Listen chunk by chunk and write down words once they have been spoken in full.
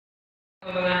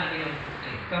Katubagan natin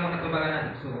kamo katubagan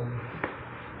natin. So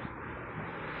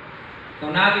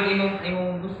kung natin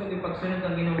imong gusto ipagsunod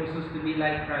ang Ginoong Hesus to be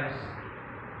like Christ,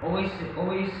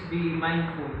 always be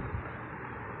mindful.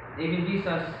 Even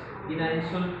Jesus,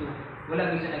 gina-insulto,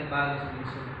 wala gyud siya nagbago sa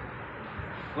insulto.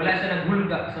 Wala siya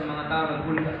naghulga sa mga tao,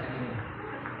 naghulga sa Ginoo.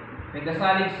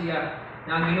 Nagkasalig siya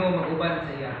na ang Ginoo mag-uban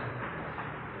sa iya.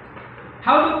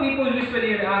 How do people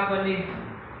usually react when they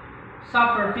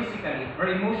suffer physically or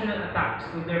emotional attacks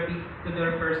to their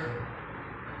person?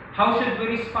 How should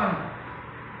we respond?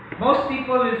 Most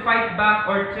people will fight back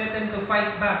or threaten to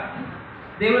fight back.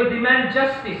 They will demand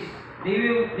justice. They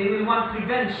will want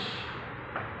revenge.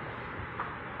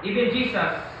 Even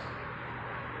Jesus,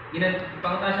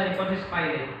 pangutasan siya ni Pontius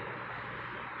Pilate.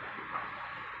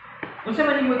 Unsa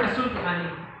man imong kasulti ani?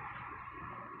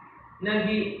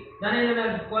 Nanay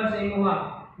na nagkuhan sa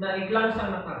imuha na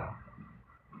iglansang na ka.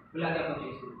 Wala ka pa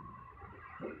Jesus.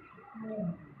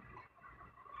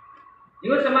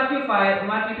 Ingon sa Matthew 5,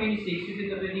 Matthew 26, 50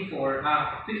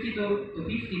 to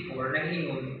 54,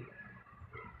 nag-ingon,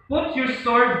 put your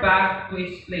sword back to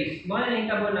its place. Mo na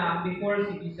nahitabo na before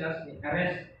si Jesus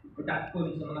arrest o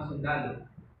dakpon sa mga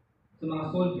sundalo, sa mga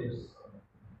soldiers.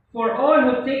 For all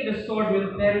who take the sword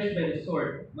will perish by the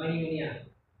sword. Maningon niya,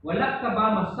 wala ka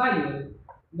ba masayon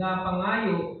na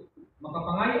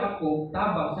makapangayo ako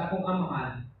tabang sa akong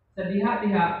amahan, sa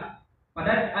diha-diha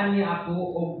padad-an niya ako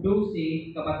og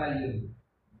 12 ka batalyon.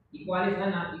 Equalis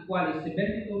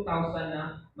 72,000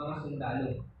 na mga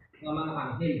sundalo, mga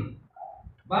anghel.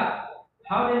 But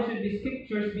how then should the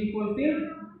scriptures be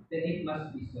fulfilled? Then it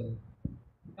must be so.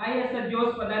 Kaya sa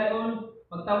Diyos padalon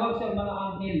magtawag sa mga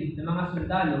anghel na mga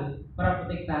sundalo para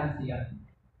protektahan siya.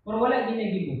 Pero wala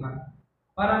ginagibuhat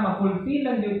para ma-fulfill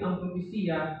lang yun ang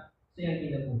propesiya sa iyang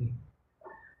kinabuhi.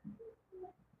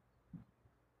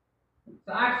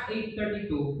 Sa Acts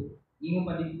 8:32, ingon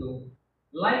pa dito,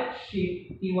 like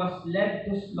sheep, he was led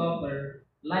to slaughter,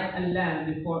 like a lamb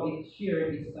before its shearer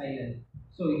is silent.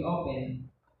 So he opened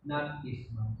not his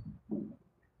mouth.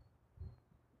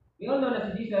 We all know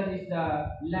that Jesus is the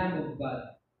Lamb of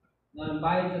God na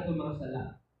bayad sa itong mga sala.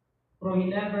 Pero he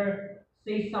never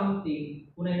say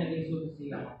something kung na nag-insult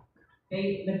siya.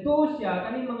 Kaya nagtuo siya,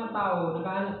 kaning mga tao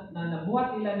na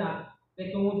nabuhat nila na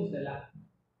kay tungod sa sala.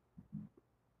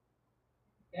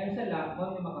 Kaya ang sala,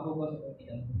 huwag na makahugas sa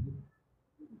kanilang mundo.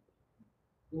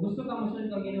 Kung gusto ka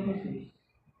masunod kang Ginoong Hesus,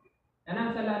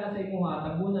 kanang sala na sa imuha,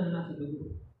 tabunan na sa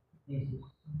dugo ni Jesus.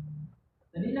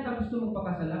 Na di na ka gusto mong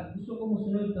pakasala, gusto ko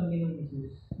masunod kang Ginoong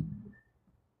Hesus.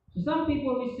 So some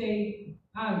people will say,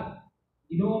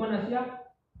 Ginoo man na siya,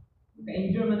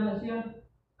 ka-endure man na siya,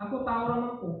 ako tao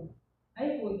raman ko.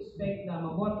 I would expect na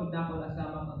mabuhat ko na ako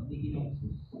nasama kang Ginoong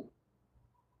Hesus.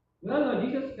 We all know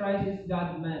Jesus Christ is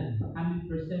God-man, 100%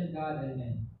 God and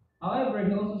man. However, He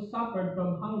also suffered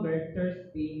from hunger, thirst,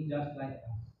 pain, just like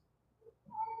us.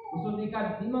 Gusto ni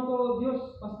God, di man ko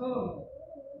Diyos, Pastor.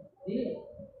 Di,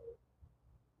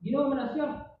 Ginoo man na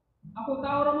siya. Ako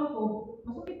tao raman ko,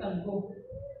 masakitan ko.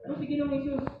 Pero si Ginoong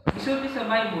Hesus, isulti sa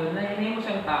Bible na hinahimo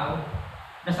siyang tao.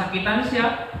 Nasakitan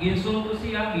siya, ginsulto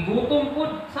siya, gigutom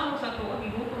po. Sama sa to,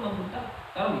 gigutom ang buta.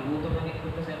 Pero gigutom ang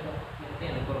ikuta sa ito.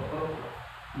 Yan, nagkorok-korok.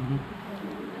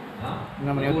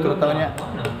 Nga maniyot taon niya.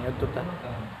 Maniyot ta.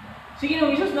 Sige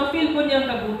nung Hesus na-feel po niya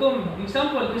ang kagutom.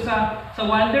 Example, sa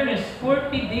wilderness,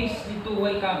 40 days dito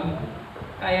way kahon.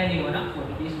 Kaya niyo na,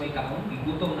 40 days way kahon,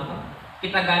 gigutom na ka.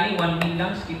 Kita gani, 1 meal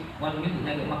lang, skip 1 meal,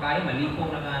 hindi makaya,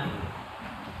 malipong na gani.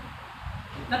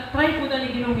 Na-try po na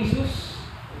ni Ginoong Hesus.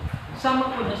 Sama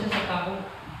po na siya sa tao.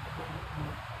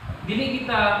 Dili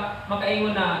kita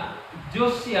makaingon na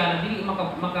Diyos siya, na dili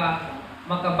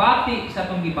makabati sa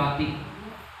itong gibati.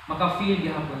 Maka-feel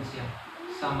gihapon siya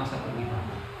sama sa itong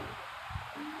gibati.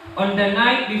 On the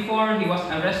night before he was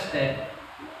arrested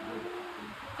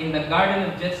in the Garden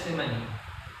of Gethsemane,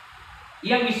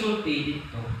 iyang gisulti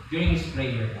dito during his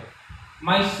prayer,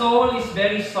 my soul is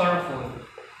very sorrowful,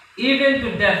 even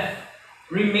to death.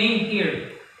 Remain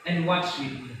here and watch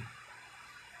with me.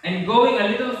 And going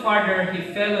a little farther, he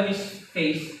fell on his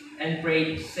face and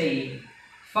prayed, saying,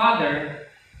 Father,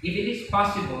 if it is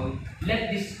possible,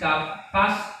 let this cup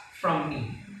pass from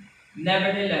me.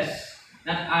 Nevertheless,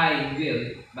 not I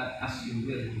will, but as you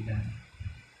will be done.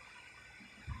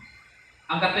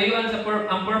 Ang katayuan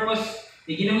ang purpose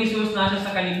ni Ginoong Hesus nasa sa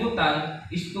kalibutan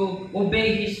is to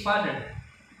obey His Father.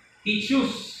 He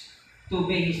chose to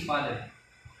obey His Father.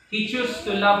 He chose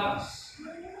to love us.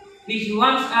 He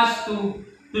wants us to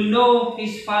know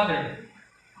His Father.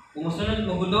 Kung musunod,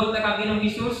 magudol ta kang Ginoong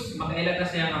Hesus, makailag ka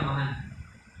siyang amahan.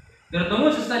 Pero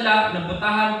tungod sa sala,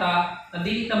 nabutahan ta, na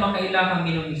dili ta makailag kang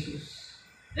Ginoong Hesus.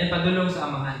 Dahil padulong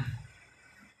sa amahan.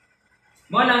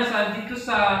 Mo nang sa dito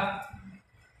sa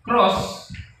cross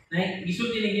na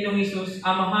gisulti ni Ginoong Hesus,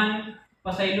 amahan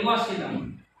pasayloa sila.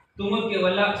 Tungod kay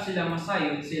wala sila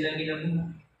masayod sila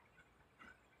ginabuhat.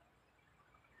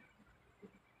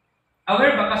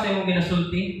 Aware ba ka sa imong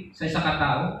ginasulti sa isa ka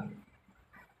tao?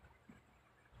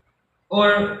 Or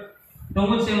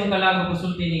tungod sa imong kalago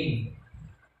pasulti nimo?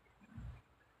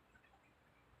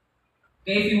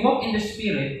 Kaya if you walk in the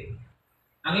Spirit,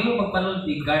 ang imong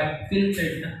pagpanulti,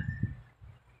 filtered na.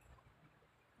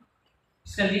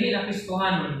 Sa dili na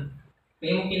Kristohanon,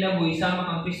 kaya imong kinabuhi sama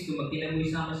kang Kristo, magkinabuhi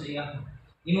sama sa iya.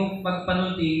 Imong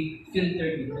pagpanulti,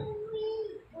 filtered dito.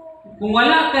 Kung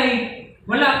wala kay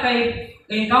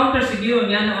encounter sa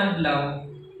Giyon yan na adlaw,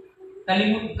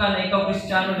 kalimut ka na ikaw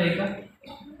Kristiyano na ikaw.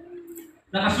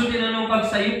 Nakasulti na nung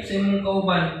pagsayop sa imong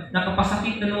kauban,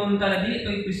 nakapasakit na noon ka na dili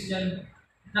ikaw Kristiyano.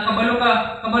 Nakabalo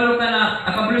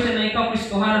siya na ikaw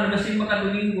Kristohanon, nagasimba ka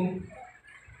Domingo.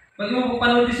 Pag mo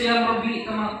panulti sa iyang mabili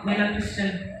ka may na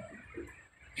Kristiyano.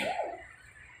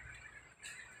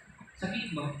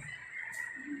 Sakit ba?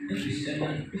 Ay,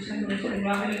 Kristiyano. Bakit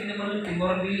lang pinapanulti?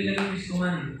 Mabili lang yung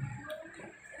Kristohanon.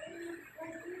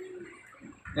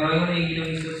 Pero yung na yung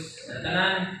Ginoong Hesus, sa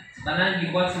tanan,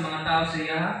 gibuhat sa mga tao sa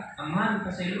iya, amahan,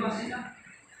 pasayloa sila.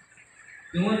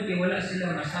 Tungod kay wala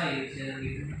sila masayod sila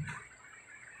dito.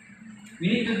 We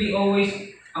need to be always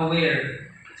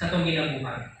aware sa itong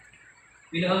ginabuhat.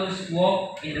 We always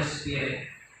walk in the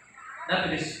Spirit. Not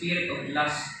the spirit of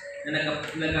lust na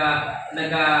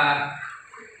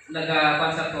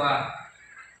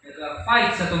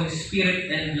nag-fight sa itong spirit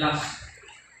and lust.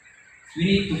 We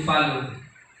need to follow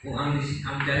kung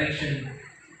ang direction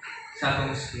sa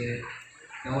atong Spirit,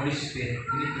 the Holy Spirit.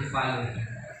 We need to follow Him.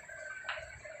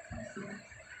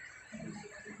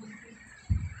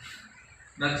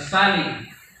 Magsalig.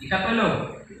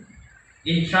 Ikatulo,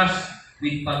 entrust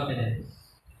with confidence.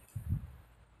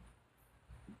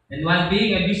 And while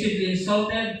being abusively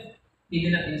insulted, he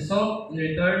did not insult in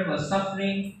return while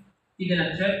suffering. He did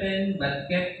not threaten, but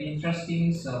kept entrusting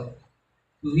himself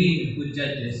to Him who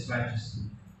judges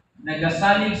righteously.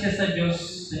 Nagasalig siya sa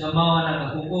Diyos na mga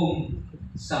nakahukom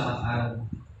sa mataraw.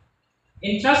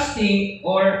 Entrusting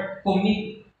or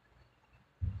commit.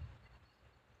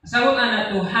 Asawag na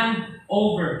to hand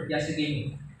over ya sa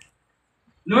Ginoo.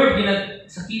 Lord,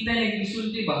 sakitan na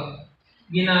gisulti ba?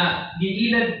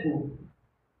 Ginilad ko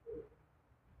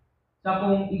sa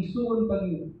akong igsuon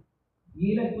pagyo.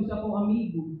 Ginilad ko sa akong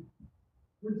amigo.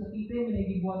 Lord, sakitan na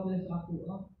gibuhat nila sa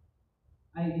ako.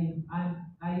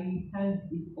 I hand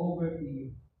it over to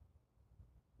you.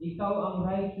 Ikaw ang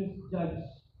righteous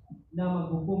judge na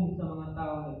maghukom sa mga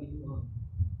tao na binuang.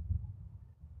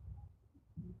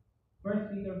 1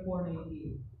 Ptr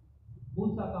 4:19.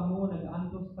 Busa kamo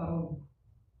nag-antos karon.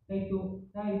 Kay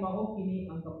mao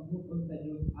kini ang kabubuton sa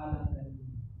Dios alang sa inyo.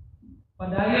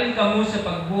 Padayon kamo sa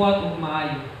pagbuhat ug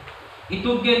maayo.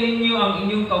 Itugyan ninyo ang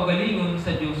inyong kaugalingon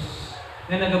sa Dios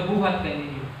na nagabuhat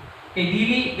kaninyo. Kay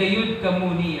dili gayud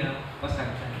kamo niya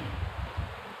pasagdan.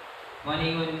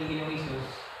 Maningon ni Ginoong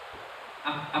Hesus,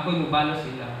 ako'y mubalo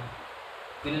sila.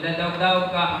 Kung nadadaw-daw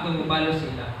ka, ako'y mubalo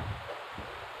sila.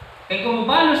 Kay kung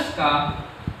mubalos ka,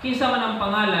 kinsa man ang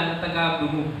pangalan na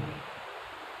taga-dumog.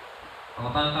 Ang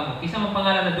tanong mo, kinsa man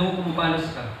pangalan na dumog kung mubalos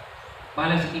ka,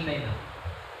 bahala sa kitay na.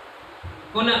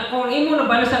 Kung imo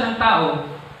nabalosan ng tao,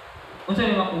 unsa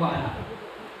may makuha na?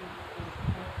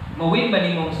 Mawin ba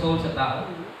nimo ang soul sa tao?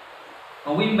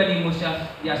 Mawin ba nimo siya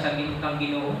diya sa kang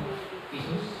Ginoo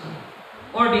Jesus?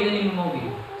 Or di na nimo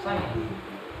mawin? Sayang.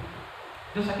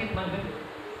 Do sakit man ba?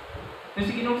 Pero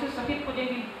si Ginoo sa sakit po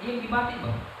diya yung gibati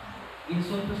ba?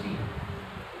 Insulto siya.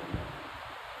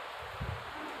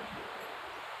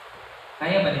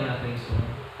 Kaya ba nimo na ito insulto?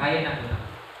 Kaya na ito na.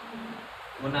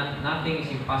 Una, nothing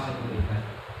is impossible with God.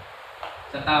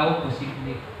 Sa tao,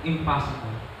 posible,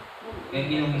 impossible. Kaya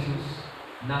Ginoong Jesus,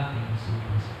 nothing is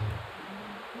impossible.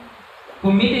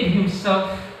 Committed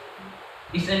himself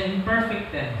is an imperfect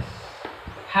tense.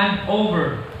 Hand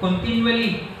over,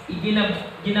 continually,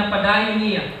 ginapadayon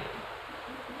niya.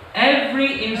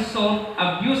 Every insult,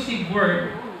 abusive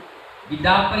word,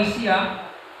 gidapay siya,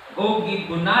 o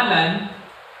gibunalan,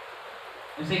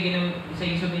 sa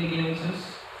isod ni Ginoong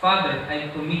Jesus, Father, I'm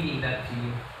committing that to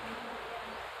you.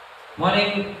 Muna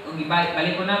yung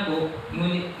balik ko na ko,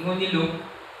 ingon ni Luke,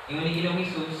 ingon ni Ginoong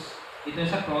Jesus, dito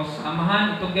sa cross,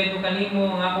 amahan, itugay ko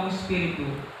kanimo ang akong espiritu,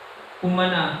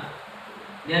 kumana,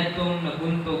 diyan itong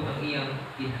naguntog ang iyang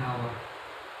ginhawa.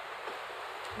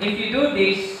 If you do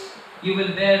this, you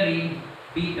will very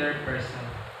bitter person.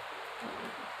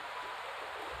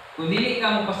 Kung dili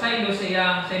ka magpasaylo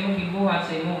sa imong gibuhat,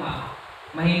 sa imong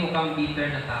mahimo kang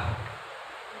bitter na tao.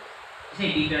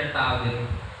 Kasi bitter tao din.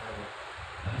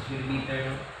 Tapos yung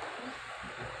bitter, no?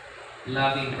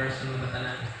 Loving person mo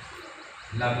matanan.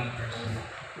 Loving person.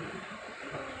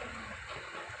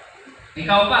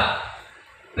 Ikaw pa,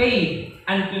 paid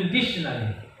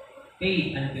unconditionally.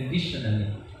 Paid unconditionally.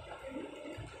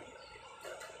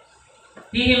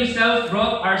 He himself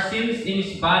brought our sins in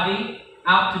his body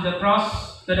up to the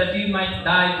cross so that we might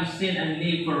die to sin and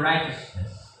live for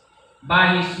righteousness.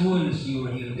 By his wounds you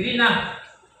were healed. Dili na,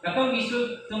 katong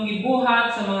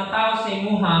gibuhat sa mga tao sa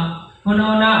imuha,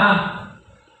 huna-una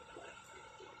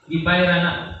gibayra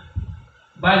na.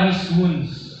 By his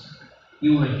wounds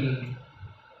you were healed.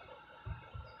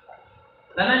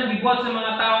 Tanan gibuhat sa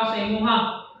mga tao sa imuha,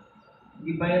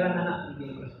 gibayra na.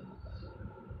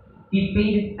 He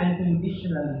paid it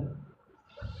unconditionally.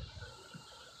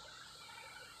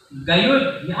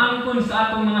 Gayud, niangkon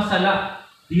sa atong mga sala,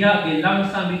 diha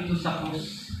gilangsam dito sa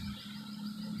krus.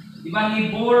 Diba, he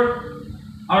bore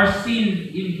our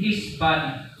sin in his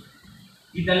body.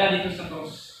 Idala dito sa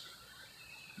krus.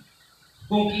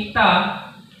 Kung kita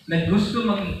naggusto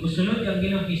magsunod ang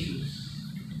Ginoong Hesus,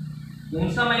 kung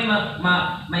sa may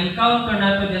ma-encounter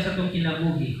nato diya sa itong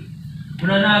kinabuhi,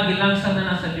 muna na gilangsam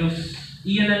na sa Diyos,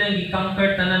 iyon na lang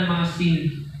i-conquer tanan mga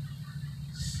sin.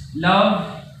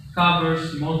 Love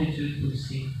covers multitude of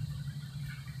sin.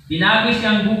 Pinagi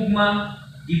siyang gugma,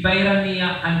 gibayran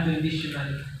niya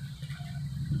unconditionally.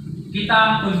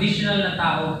 Kita conditional na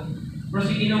tao, pero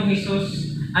si Ginoong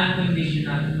Hesus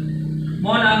unconditional.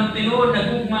 Mo na ang tinuod na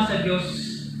gugma sa Diyos.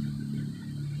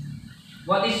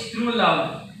 What is true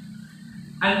love?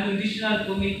 Unconditional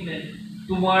commitment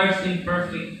towards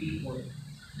imperfect people.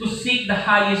 To seek the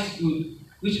highest good,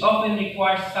 which often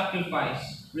requires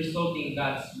sacrifice, resulting in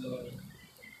God's glory.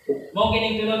 Mo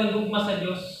kining tulo ng gugma sa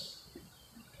Dios.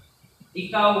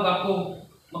 Ikaw ug ako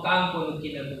makaangkon og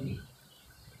kinabuhi.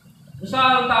 Usa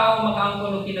ang tao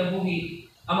makaangkon og kinabuhi,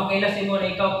 ang makailasin mo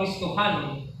na ikaw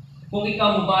Kristohanon, kung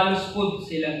ikaw mobalos pud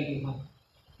sila gibuhat.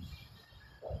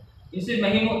 Instead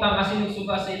mahimo tang asin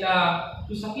suga sila,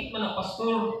 sakit man ang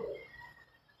pastor.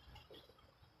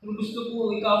 Kung gusto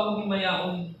ko, ikaw kong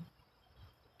himayaon.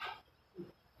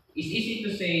 It's easy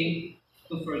to say,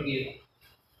 to forgive.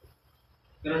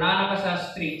 Pero naana ka sa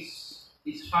streets,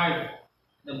 it's hard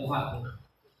na buhaton.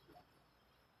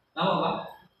 Tama ba?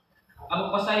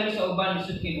 Ako pasaylo sa uban,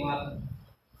 lisod kay buhaton.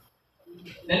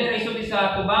 Dali raisod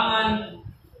sa tubangan,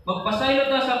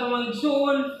 magpasaylo ta sa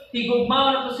pamangigsuon,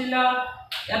 higugmaw na to sila,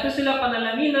 ato sila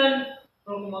panalaminan,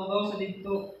 pero kumagaw sa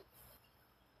dito,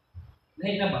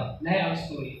 lahi na ba? Lahi ang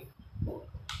story.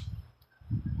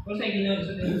 Kung sa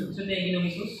Ginoong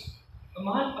Hesus,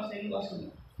 kamahal pa sa iyo aso.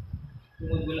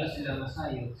 Tungod wala sila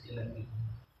masayo, sila dito.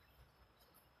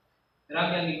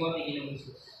 Grabe ang gibuhat ni Ginoong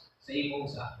Hesus sa imo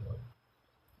sa ako.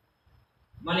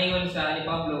 Maningon sa ni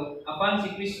Pablo, apan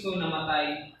si Kristo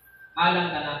namatay,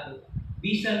 alang ka nato.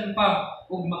 Bisan pa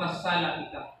ug makasala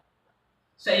kita.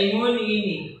 Sa ingon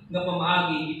ini nga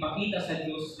pamaagi, ipakita sa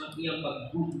Dios ang iyang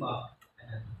paggugma.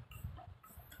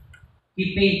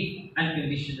 He paid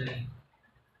unconditionally.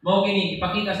 Mao kini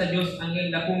ipakita sa Dios ang iyang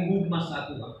dakong gugma sa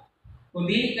ato. Kung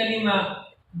dili ka ni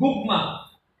gugma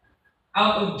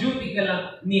out of duty ka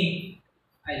lang ni,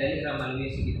 ay dali ra maluya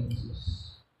si Ginoong Hesus.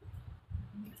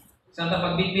 Sa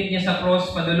pagbitbit niya sa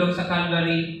cross, padulong sa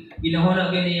Calvary, ginahuna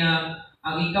niya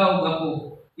ang ikaw ug ako.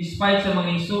 Despite sa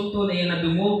mga insulto na iyang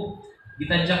nadungog,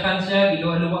 gitadyakan siya,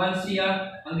 giluwa-luwaan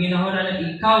siya, ang ginahuna na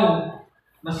ikaw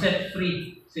ma-set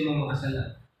free sa imong mga sala.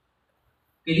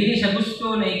 Kaya dili siya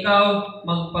gusto na ikaw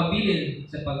magpabilin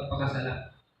sa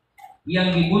pagpakasala.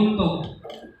 Iyang gibuntog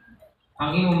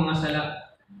ang imong mga sala,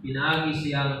 pinaagi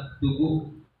siyang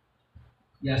dugo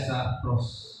diya sa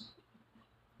cross.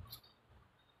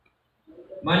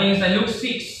 Maning sa Luke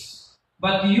 6,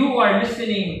 but you are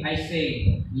listening, I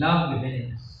say, love your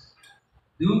enemies.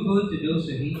 Do good to those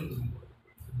who hate you.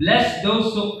 Bless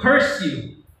those who curse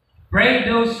you. Pray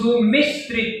those who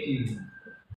mistreat you.